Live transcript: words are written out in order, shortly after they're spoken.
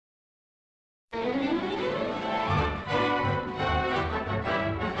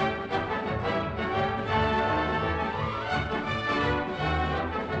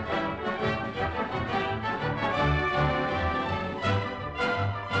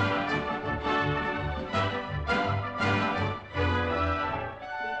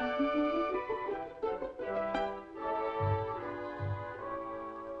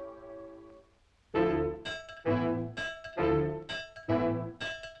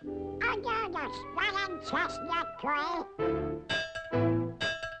Chestnut tree,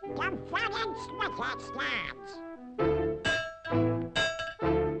 the flooded spigot stands.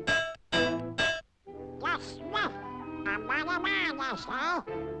 The smith among the miners, eh?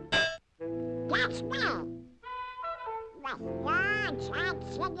 That's me, with large and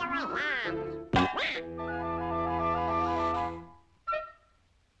sinewy hands.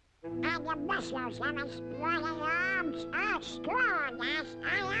 And the muscles of his bloody arms are strong as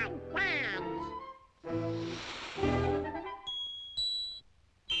iron bands.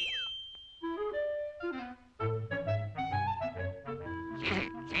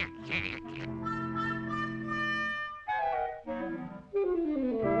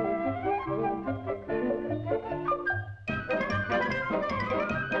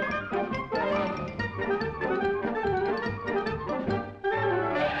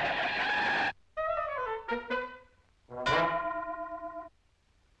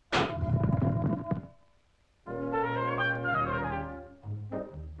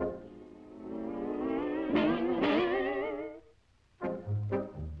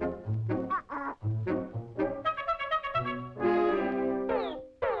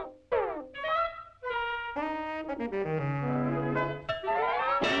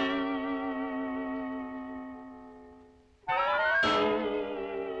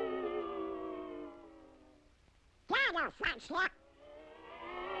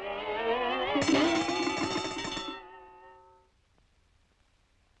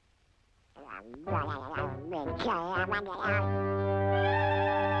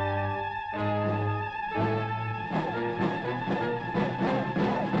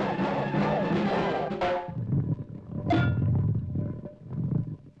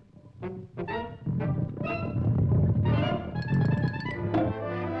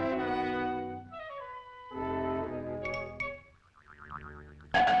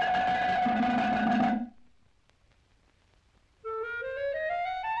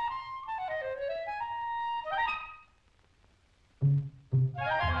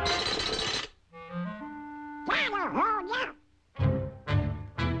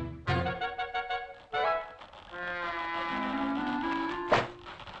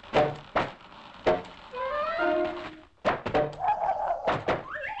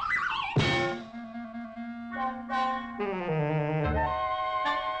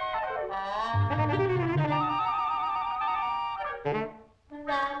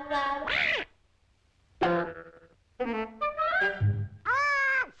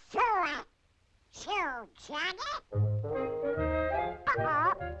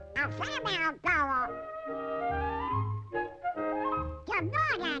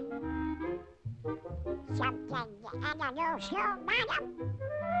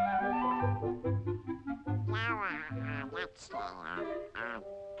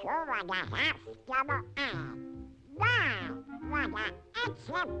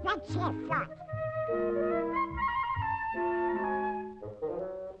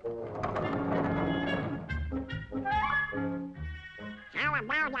 How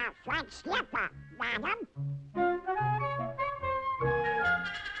about a French slipper, madam?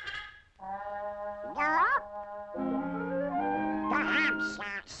 No? Perhaps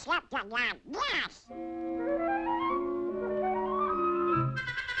something like this?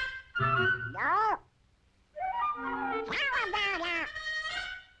 No? How about a...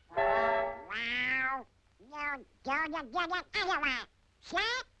 Well, you don't get it anyway, see?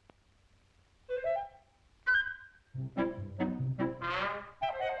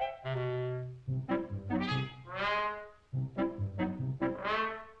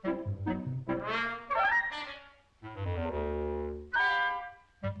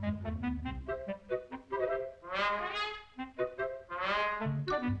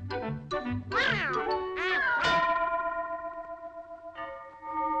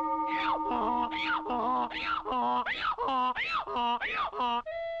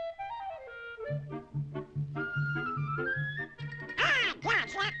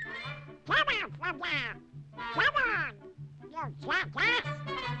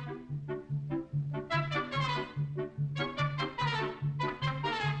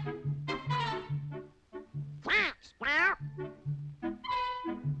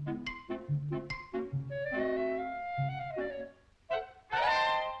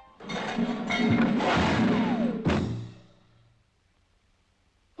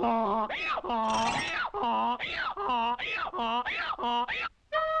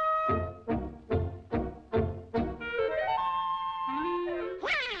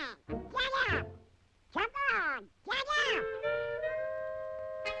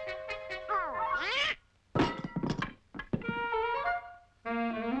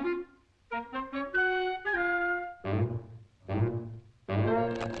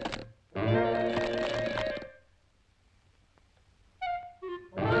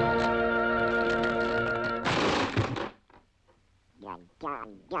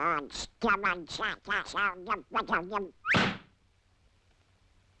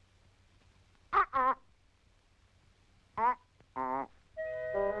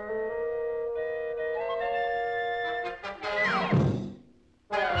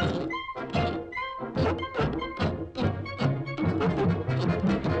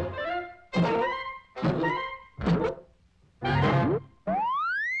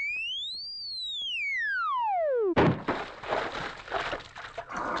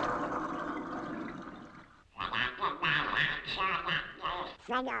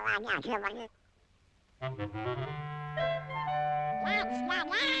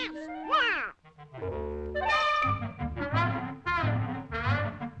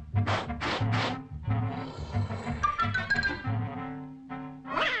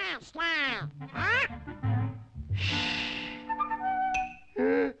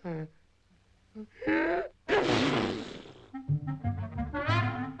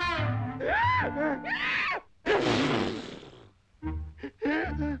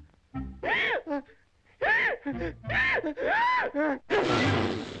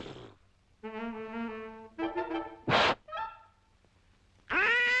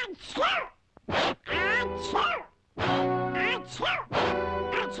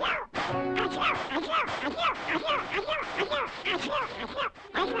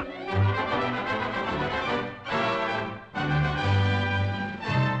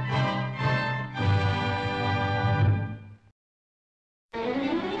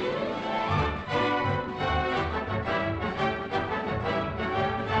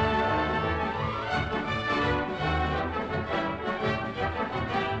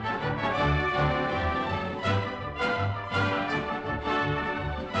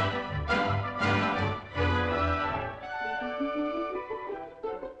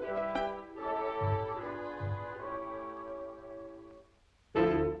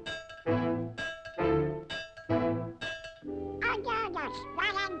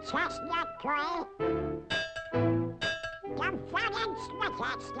 Chestnut tree. The front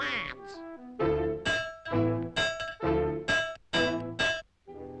wicket stands.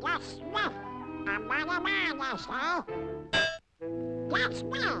 The smith among the miners, eh? That's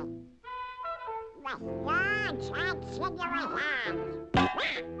me. With large and sinewy hands.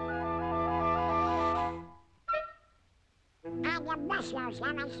 And the muscles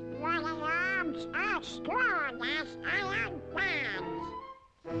of his brawny arms are strong as iron bands.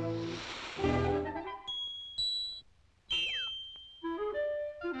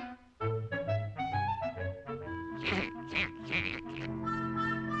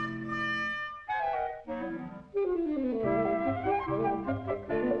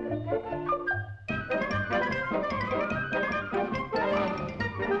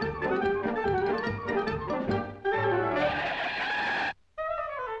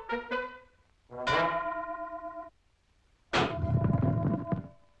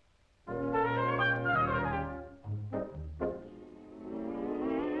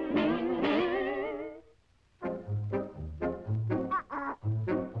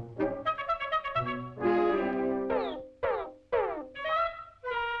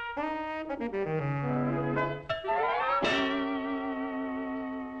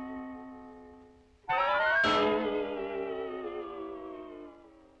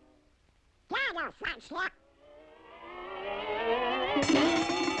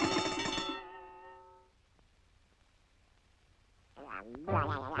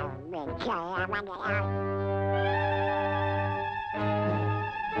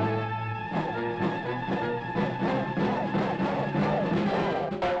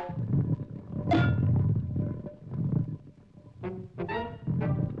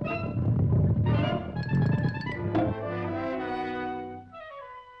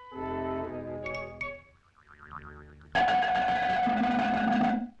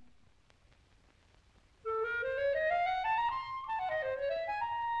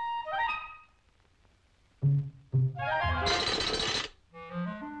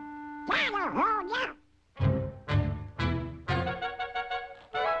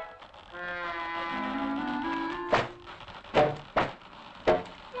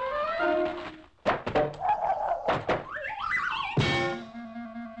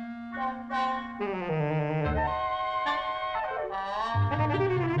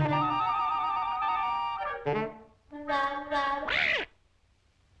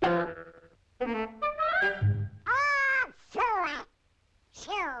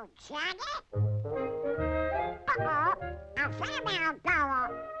 Johnny? Uh-oh, a female goer.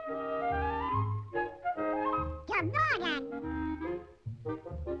 Good morning.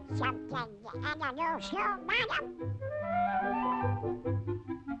 Something unusual, madam?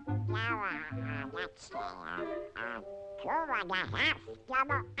 Now, let's see, 2.5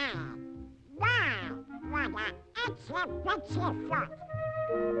 double A. Wow, what an itsy-bitsy foot.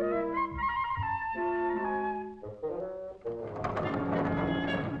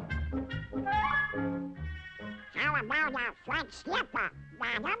 How about a French slipper,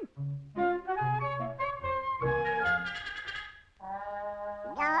 madam?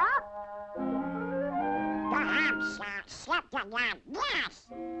 No? Perhaps something like this?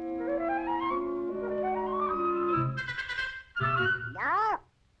 No?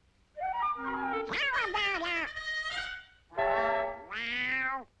 How about a...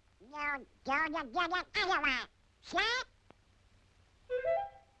 Wow, you don't get it anyway, see?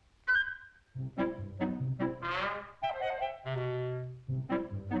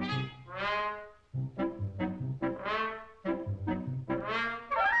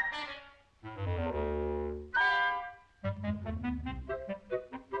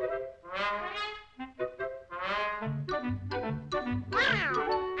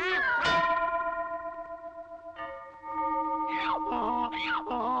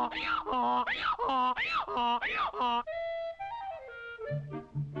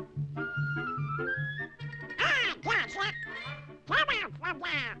 Gotcha! Come on from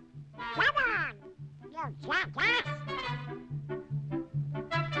there! Come on! You jackass!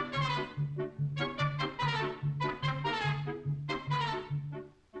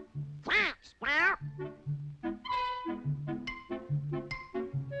 Thanks, pal!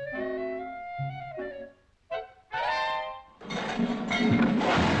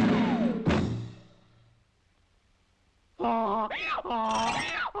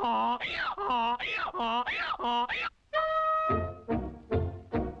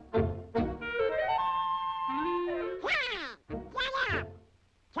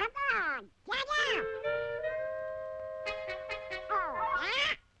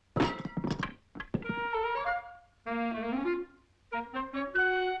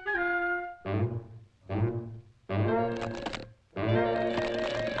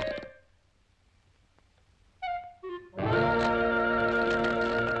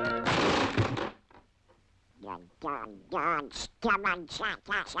 Don't stubborn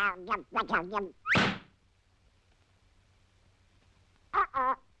jackass out the bottom.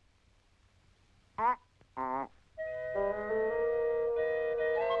 Uh-oh. Uh-oh.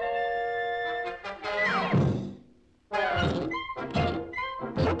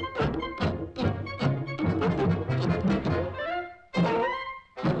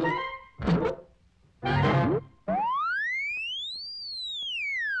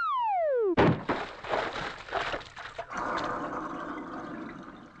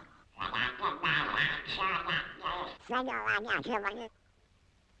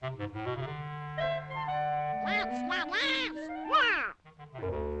 That's the last one!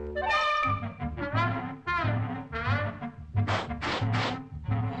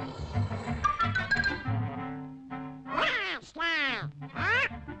 Last one! Huh?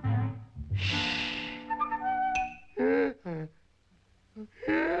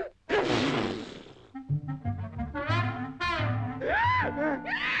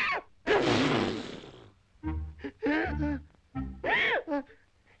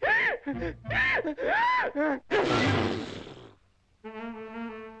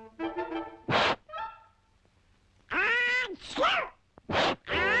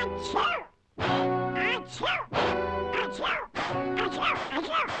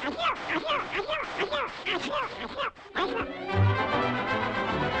 Achoo!